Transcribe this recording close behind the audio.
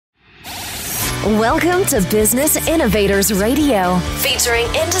Welcome to Business Innovators Radio, featuring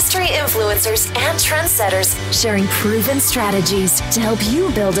industry influencers and trendsetters sharing proven strategies to help you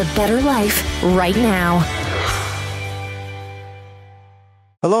build a better life right now.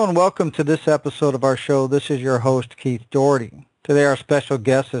 Hello and welcome to this episode of our show. This is your host, Keith Doherty. Today our special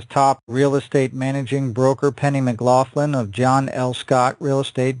guest is top real estate managing broker Penny McLaughlin of John L. Scott Real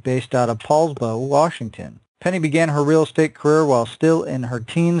Estate based out of Poulsbo, Washington. Penny began her real estate career while still in her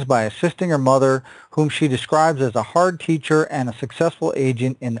teens by assisting her mother, whom she describes as a hard teacher and a successful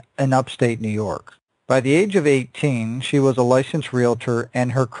agent in upstate New York. By the age of 18, she was a licensed realtor,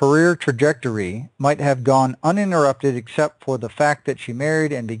 and her career trajectory might have gone uninterrupted except for the fact that she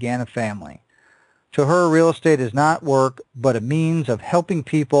married and began a family. To her, real estate is not work, but a means of helping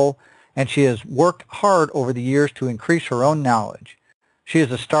people, and she has worked hard over the years to increase her own knowledge. She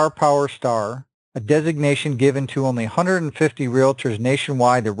is a Star Power Star, a designation given to only 150 realtors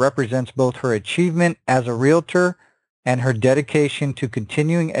nationwide that represents both her achievement as a realtor and her dedication to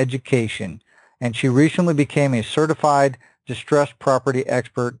continuing education. And she recently became a certified distressed property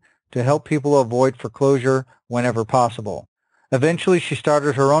expert to help people avoid foreclosure whenever possible. Eventually, she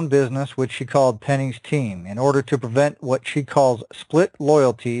started her own business, which she called Penny's Team. In order to prevent what she calls split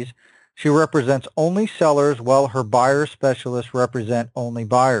loyalties, she represents only sellers while her buyer specialists represent only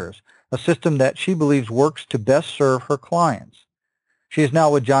buyers, a system that she believes works to best serve her clients. She is now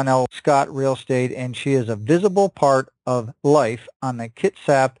with John L. Scott Real Estate, and she is a visible part of life on the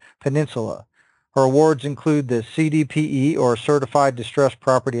Kitsap Peninsula. Her awards include the CDPE, or Certified Distressed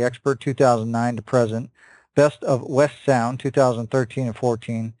Property Expert 2009 to present, Best of West Sound 2013 and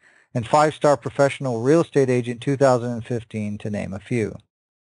 14, and 5-Star Professional Real Estate Agent 2015, to name a few.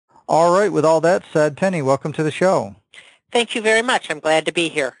 All right, with all that said, Penny, welcome to the show. Thank you very much. I'm glad to be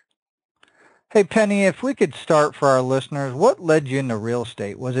here. Hey, Penny, if we could start for our listeners, what led you into real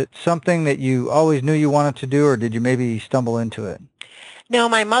estate? Was it something that you always knew you wanted to do, or did you maybe stumble into it? No,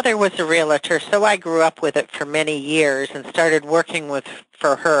 my mother was a realtor, so I grew up with it for many years and started working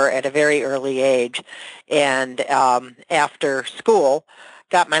for her at a very early age. And after school,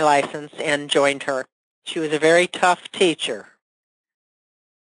 got my license and joined her. She was a very tough teacher.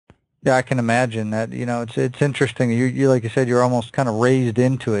 Yeah, I can imagine that. You know, it's interesting. You like you said, you're almost kind of raised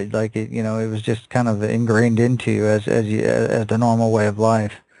into it. Like it, you know, it was just kind of ingrained into you as the normal way of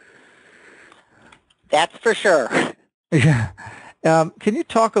life. That's for sure. Yeah. Can you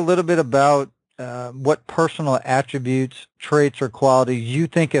talk a little bit about what personal attributes, traits, or qualities you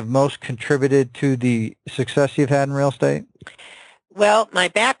think have most contributed to the success you've had in real estate? Well, my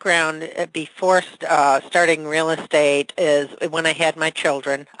background before starting real estate is when I had my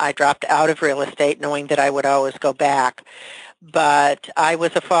children. I dropped out of real estate knowing that I would always go back. But I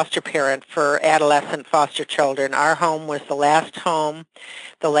was a foster parent for adolescent foster children. Our home was the last home,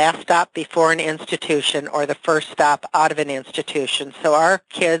 the last stop before an institution, or the first stop out of an institution. So our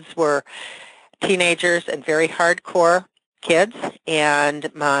kids were teenagers and very hardcore kids,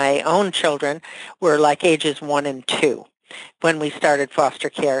 and my own children were like ages 1 and 2 when we started foster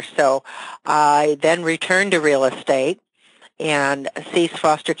care. So I then returned to real estate and ceased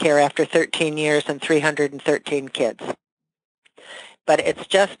foster care after 13 years and 313 kids. But it's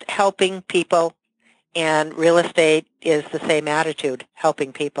just helping people, and real estate is the same attitude,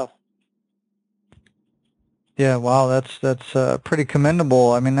 helping people. Yeah, wow, that's pretty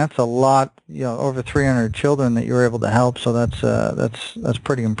commendable. I mean, that's a lot, you know, over 300 children that you were able to help. So that's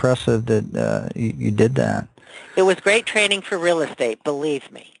pretty impressive that you did that. It was great training for real estate,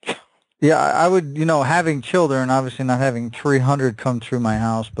 believe me. Yeah, I would, you know, having children, obviously not having 300 come through my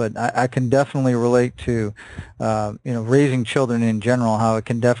house, but I can definitely relate to, you know, raising children in general, how it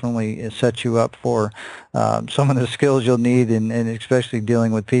can definitely set you up for some of the skills you'll need, and especially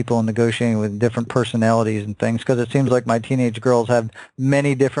dealing with people and negotiating with different personalities and things, because it seems like my teenage girls have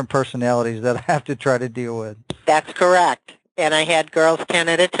many different personalities that I have to try to deal with. That's correct. And I had girls 10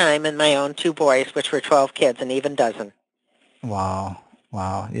 at a time and my own 2 boys, which were 12 kids, an even dozen. Wow.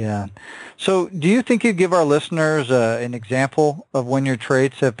 Wow, yeah. So do you think you'd give our listeners an example of when your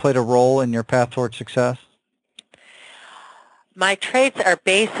traits have played a role in your path toward success? My traits are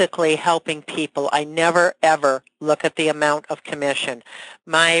basically helping people. I never, ever look at the amount of commission.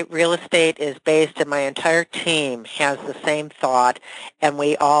 My real estate is based, and my entire team has the same thought, and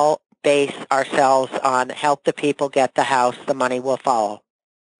we all base ourselves on help the people get the house, the money will follow.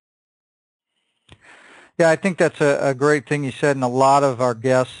 Yeah, I think that's a great thing you said, and a lot of our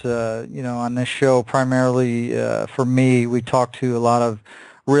guests, you know, on this show, primarily for me, we talk to a lot of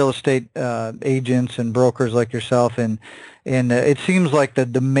real estate agents and brokers like yourself, and it seems like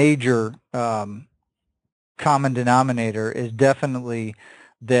the major common denominator is definitely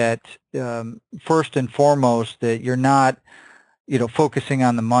that first and foremost that you're not focusing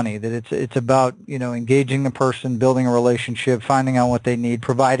on the money, that it's about, engaging the person, building a relationship, finding out what they need,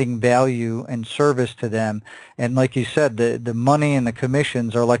 providing value and service to them. And like you said, the money and the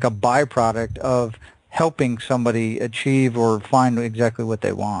commissions are like a byproduct of helping somebody achieve or find exactly what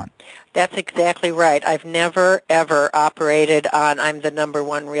they want. That's exactly right. I've never, ever operated on I'm the number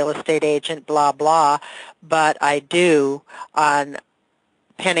one real estate agent, blah, blah, but I do on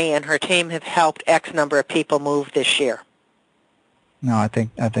Penny and her team have helped X number of people move this year. No, I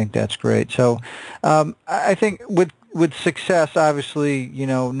think that's great. So I think with success, obviously,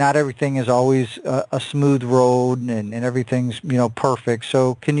 not everything is always a smooth road and everything's, perfect.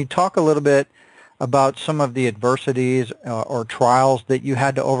 So can you talk a little bit about some of the adversities or trials that you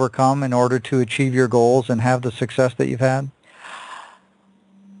had to overcome in order to achieve your goals and have the success that you've had?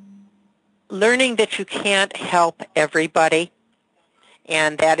 Learning that you can't help everybody.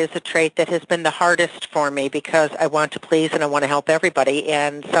 And that is a trait that has been the hardest for me because I want to please and I want to help everybody,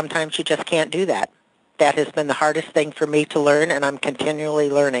 and sometimes you just can't do that. That has been the hardest thing for me to learn, and I'm continually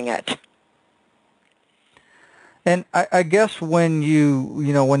learning it. And I guess when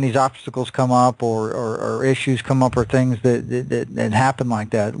when these obstacles come up or issues come up or things that happen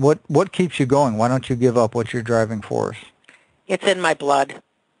like that, what keeps you going? Why don't you give up? What's your driving force? It's in my blood.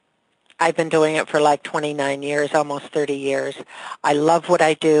 I've been doing it for like 29 years, almost 30 years. I love what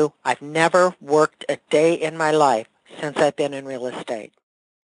I do. I've never worked a day in my life since I've been in real estate.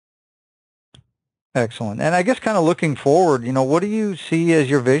 Excellent. And I guess kind of looking forward, what do you see as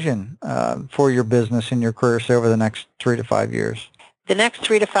your vision for your business and your career, say, over the next 3 to 5 years? The next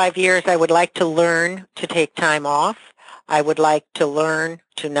 3 to 5 years, I would like to learn to take time off. I would like to learn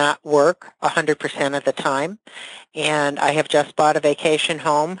to not work 100% of the time. And I have just bought a vacation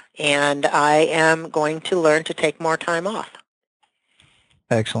home, and I am going to learn to take more time off.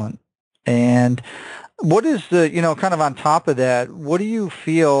 Excellent. And what is the, kind of on top of that, what do you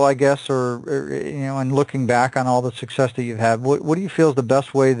feel, I guess, or and looking back on all the success that you've had, what do you feel is the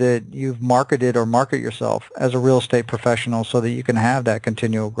best way that you've marketed or market yourself as a real estate professional so that you can have that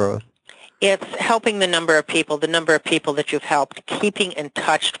continual growth? It's helping the number of people that you've helped, keeping in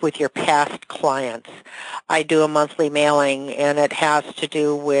touch with your past clients. I do a monthly mailing, and it has to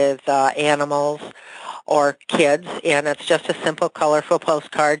do with animals or kids, and it's just a simple, colorful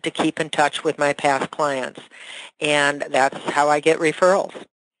postcard to keep in touch with my past clients. And that's how I get referrals.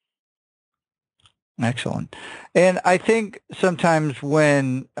 Excellent. And I think sometimes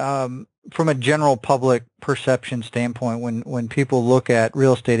when from a general public perception standpoint, when people look at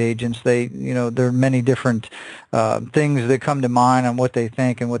real estate agents, there are many different things that come to mind on what they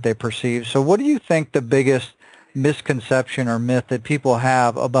think and what they perceive. So what do you think the biggest misconception or myth that people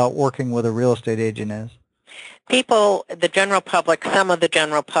have about working with a real estate agent is? People, the general public, some of the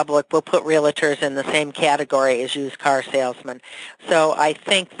general public will put realtors in the same category as used car salesmen. So I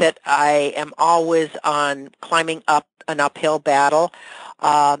think that I am always on climbing up an uphill battle.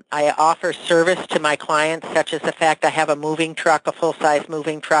 I offer service to my clients, such as the fact I have a moving truck, a full-size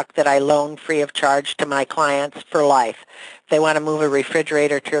moving truck that I loan free of charge to my clients for life. If they want to move a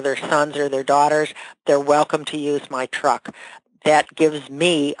refrigerator to their sons or their daughters, they're welcome to use my truck. That gives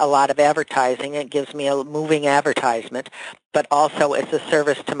me a lot of advertising. It gives me a moving advertisement, but also it's a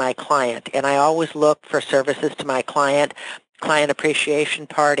service to my client. And I always look for services to my client appreciation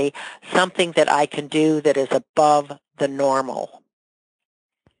party, something that I can do that is above the normal.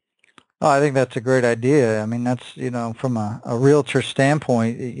 Oh, I think that's a great idea. I mean, that's, from a realtor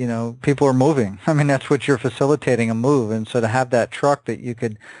standpoint, people are moving. I mean, that's what you're facilitating, a move. And so to have that truck that you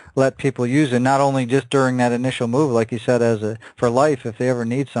could let people use, and not only just during that initial move, like you said, for life, if they ever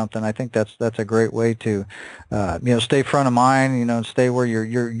need something, I think that's a great way to, stay front of mind, and stay where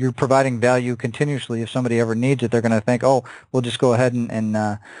you're providing value continuously. If somebody ever needs it, they're going to think, oh, we'll just go ahead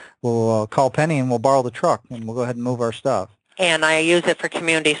and we'll call Penny and we'll borrow the truck and we'll go ahead and move our stuff. And I use it for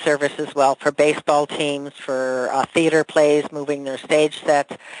community service as well, for baseball teams, for theater plays, moving their stage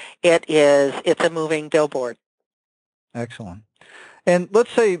sets. It's a moving billboard. Excellent. And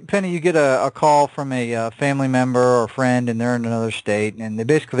let's say, Penny, you get a call from a family member or friend, and they're in another state, and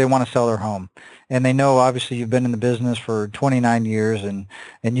they want to sell their home. And they know, obviously, you've been in the business for 29 years, and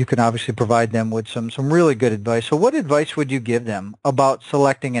you can obviously provide them with some really good advice. So what advice would you give them about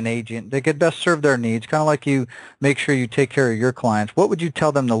selecting an agent that could best serve their needs, kind of like you make sure you take care of your clients? What would you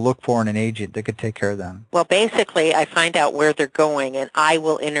tell them to look for in an agent that could take care of them? Well, basically, I find out where they're going, and I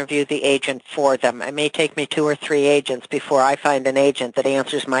will interview the agent for them. It may take me 2 or 3 agents before I find an agent that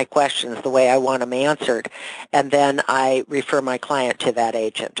answers my questions the way I want them answered, and then I refer my client to that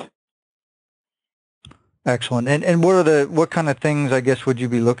agent. Excellent. And what kind of things, I guess, would you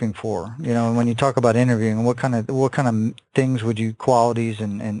be looking for? You know, when you talk about interviewing, what kind of things qualities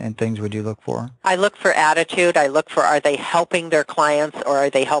and things would you look for? I look for attitude. I look for, are they helping their clients or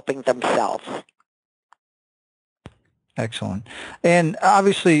are they helping themselves? Excellent. And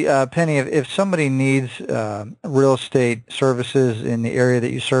obviously, Penny, if somebody needs real estate services in the area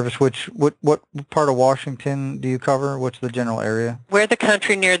that you service, what part of Washington do you cover? What's the general area? We're the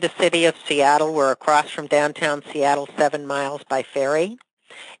country near the city of Seattle. We're across from downtown Seattle, 7 miles by ferry.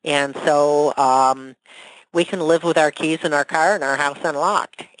 And so we can live with our keys in our car and our house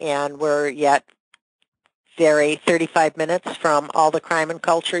unlocked. And we're yet 35 minutes from all the crime and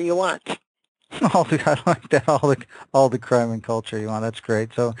culture you want. I like that. All the crime and culture you want. That's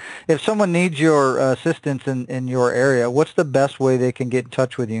great. So if someone needs your assistance in your area, what's the best way they can get in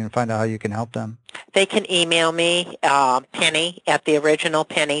touch with you and find out how you can help them? They can email me, Penny at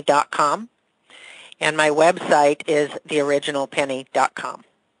theoriginalpenny.com, and my website is theoriginalpenny.com.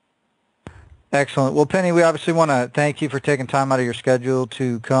 Excellent. Well, Penny, we obviously want to thank you for taking time out of your schedule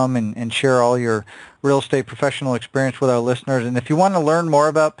to come and share all your real estate professional experience with our listeners. And if you want to learn more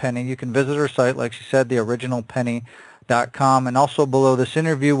about Penny, you can visit her site, like she said, theoriginalpenny.com. And also below this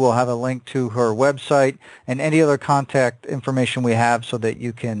interview, we'll have a link to her website and any other contact information we have so that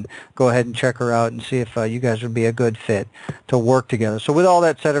you can go ahead and check her out and see if you guys would be a good fit to work together. So with all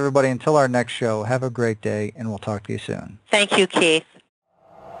that said, everybody, until our next show, have a great day, and we'll talk to you soon. Thank you, Keith.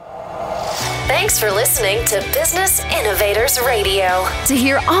 Thanks for listening to Business Innovators Radio. To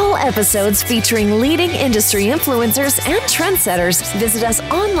hear all episodes featuring leading industry influencers and trendsetters, visit us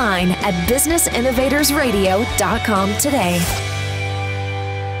online at businessinnovatorsradio.com today.